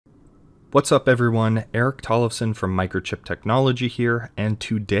What's up everyone, Eric Tollefson from Microchip Technology here, and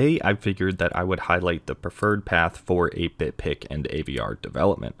today I figured that I would highlight the preferred path for 8-bit PIC and AVR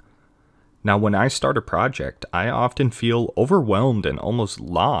development. Now when I start a project, I often feel overwhelmed and almost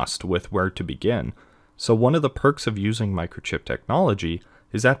lost with where to begin. So one of the perks of using Microchip Technology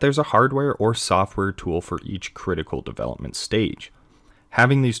is that there's a hardware or software tool for each critical development stage.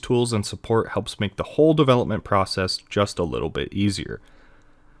 Having these tools and support helps make the whole development process just a little bit easier.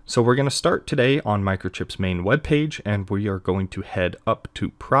 So we're going to start today on Microchip's main webpage, and we are going to head up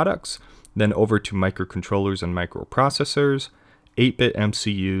to Products, then over to Microcontrollers and Microprocessors, 8-bit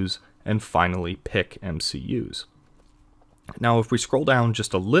MCUs, and finally PIC MCUs. Now if we scroll down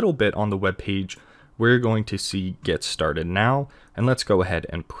just a little bit on the webpage, we're going to see Get Started Now, and let's go ahead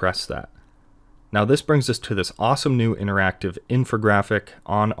and press that. Now this brings us to this awesome new interactive infographic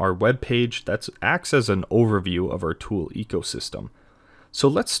on our webpage that acts as an overview of our tool ecosystem. So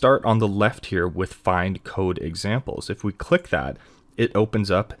let's start on the left here with Find Code Examples. If we click that, it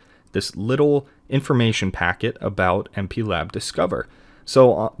opens up this little information packet about MPLAB Discover.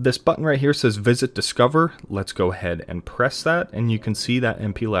 So this button right here says Visit Discover. Let's go ahead and press that, and you can see that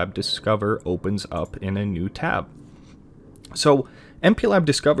MPLAB Discover opens up in a new tab. So MPLAB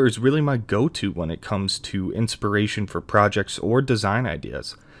Discover is really my go-to when it comes to inspiration for projects or design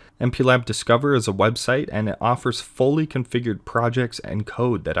ideas. MPLAB Discover is a website, and it offers fully configured projects and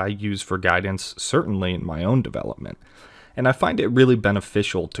code that I use for guidance, certainly in my own development. And I find it really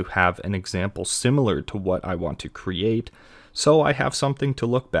beneficial to have an example similar to what I want to create, so I have something to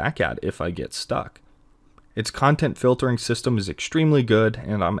look back at if I get stuck. Its content filtering system is extremely good,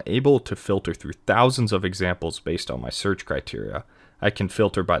 and I'm able to filter through thousands of examples based on my search criteria. I can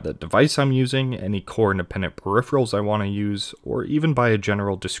filter by the device I'm using, any core independent peripherals I want to use, or even by a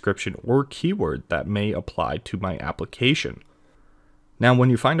general description or keyword that may apply to my application. Now when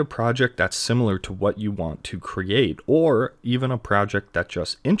you find a project that's similar to what you want to create, or even a project that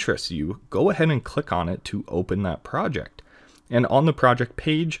just interests you, go ahead and click on it to open that project. And on the project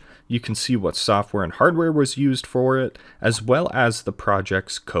page, you can see what software and hardware was used for it, as well as the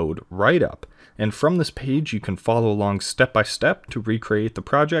project's code write-up. And from this page, you can follow along step by step to recreate the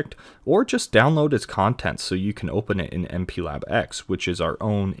project, or just download its contents so you can open it in MPLAB X, which is our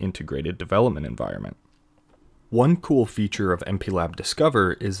own integrated development environment. One cool feature of MPLAB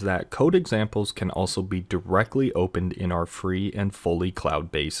Discover is that code examples can also be directly opened in our free and fully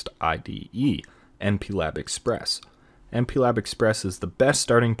cloud-based IDE, MPLAB Express. MPLAB Express is the best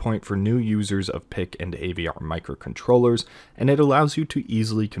starting point for new users of PIC and AVR microcontrollers, and it allows you to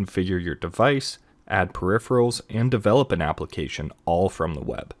easily configure your device, add peripherals, and develop an application all from the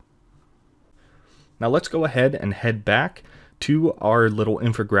web. Now let's go ahead and head back to our little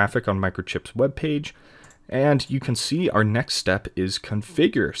infographic on Microchip's webpage, and you can see our next step is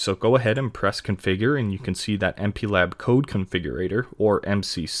Configure. So go ahead and press Configure, and you can see that MPLAB Code Configurator, or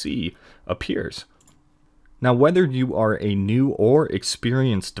MCC, appears. Now, whether you are a new or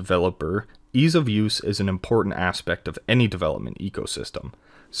experienced developer, ease of use is an important aspect of any development ecosystem.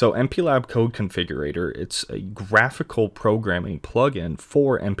 So MPLAB Code Configurator, it's a graphical programming plugin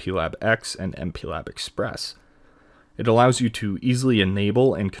for MPLAB X and MPLAB Express. It allows you to easily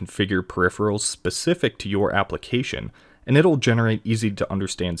enable and configure peripherals specific to your application, and it'll generate easy to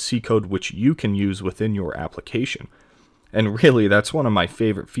understand C code which you can use within your application. And really, that's one of my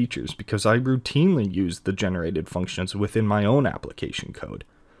favorite features because I routinely use the generated functions within my own application code.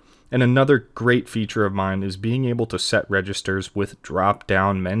 And another great feature of mine is being able to set registers with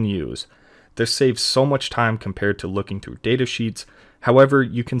drop-down menus. This saves so much time compared to looking through datasheets. However,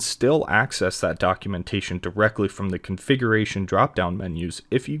 you can still access that documentation directly from the configuration drop-down menus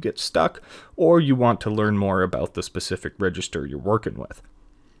if you get stuck or you want to learn more about the specific register you're working with.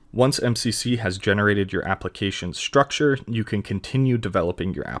 Once MCC has generated your application structure, you can continue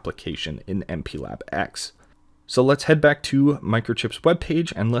developing your application in MPLAB X. So let's head back to Microchip's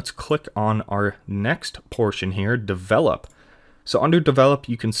webpage and let's click on our next portion here, Develop. So under Develop,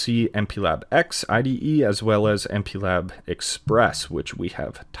 you can see MPLAB X IDE as well as MPLAB Express, which we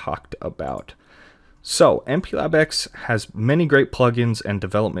have talked about. So MPLAB X has many great plugins and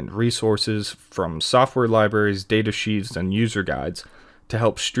development resources from software libraries, datasheets, and user guides to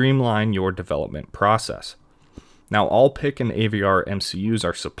help streamline your development process. Now all PIC and AVR MCUs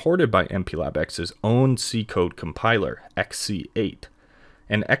are supported by MPLAB X's own C code compiler, XC8.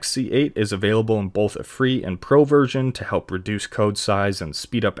 And XC8 is available in both a free and pro version to help reduce code size and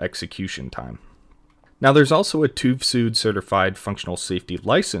speed up execution time. Now there's also a TÜV-SÜD certified functional safety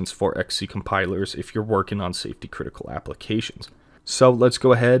license for XC compilers if you're working on safety critical applications. So let's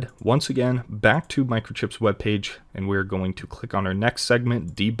go ahead, once again, back to Microchip's webpage, and we're going to click on our next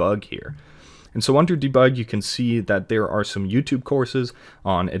segment, Debug here. And so under Debug, you can see that there are some YouTube courses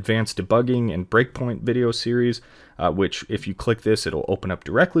on advanced debugging and breakpoint video series, which if you click this, it'll open up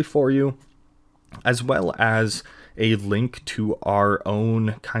directly for you, as well as a link to our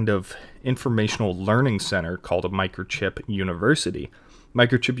own kind of informational learning center called a Microchip University.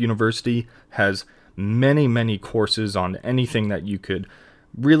 Microchip University has many courses on anything that you could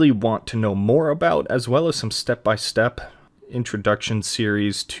really want to know more about, as well as some step-by-step introduction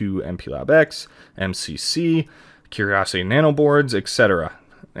series to MPLAB X, MCC, Curiosity Nano boards, etc.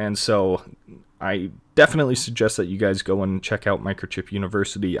 And so I definitely suggest that you guys go and check out Microchip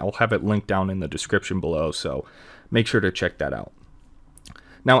University. I'll have it linked down in the description below, so make sure to check that out.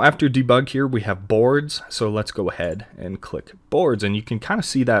 Now after debug here, we have boards, so let's go ahead and click boards, and you can kind of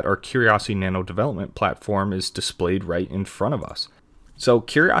see that our Curiosity Nano development platform is displayed right in front of us. So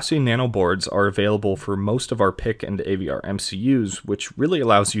Curiosity Nano boards are available for most of our PIC and AVR MCUs, which really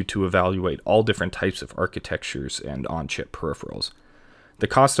allows you to evaluate all different types of architectures and on-chip peripherals. The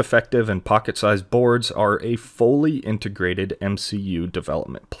cost-effective and pocket-sized boards are a fully integrated MCU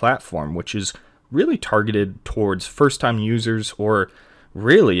development platform, which is really targeted towards first-time users or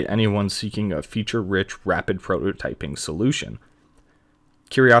really anyone seeking a feature-rich, rapid prototyping solution.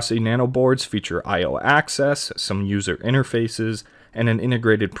 Curiosity Nano boards feature I/O access, some user interfaces, and an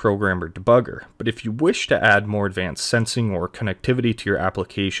integrated programmer debugger. But if you wish to add more advanced sensing or connectivity to your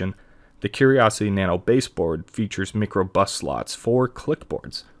application, the Curiosity Nano baseboard features micro bus slots for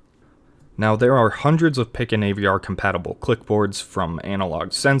clickboards. Now there are hundreds of PIC and AVR compatible clickboards, from analog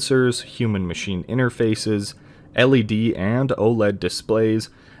sensors, human-machine interfaces, LED and OLED displays,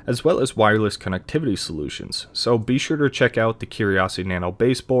 as well as wireless connectivity solutions. So be sure to check out the Curiosity Nano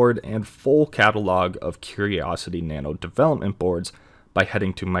baseboard and full catalog of Curiosity Nano development boards by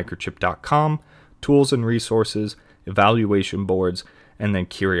heading to microchip.com, Tools and Resources, Evaluation Boards, and then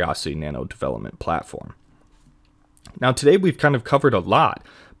Curiosity Nano development platform. Now today we've kind of covered a lot,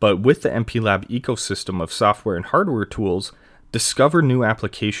 but with the MPLAB ecosystem of software and hardware tools, discover new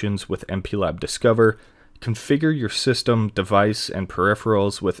applications with MPLAB Discover, configure your system, device, and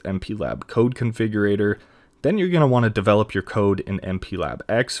peripherals with MPLAB Code Configurator. Then you're going to want to develop your code in MPLAB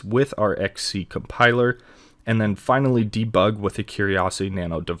X with our XC Compiler, and then finally debug with a Curiosity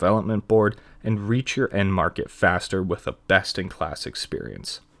Nano development board and reach your end market faster with a best-in-class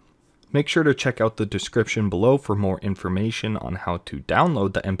experience. Make sure to check out the description below for more information on how to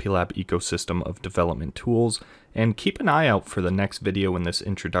download the MPLAB ecosystem of development tools, and keep an eye out for the next video in this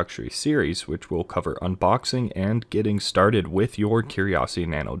introductory series, which will cover unboxing and getting started with your Curiosity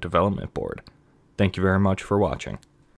Nano development board. Thank you very much for watching.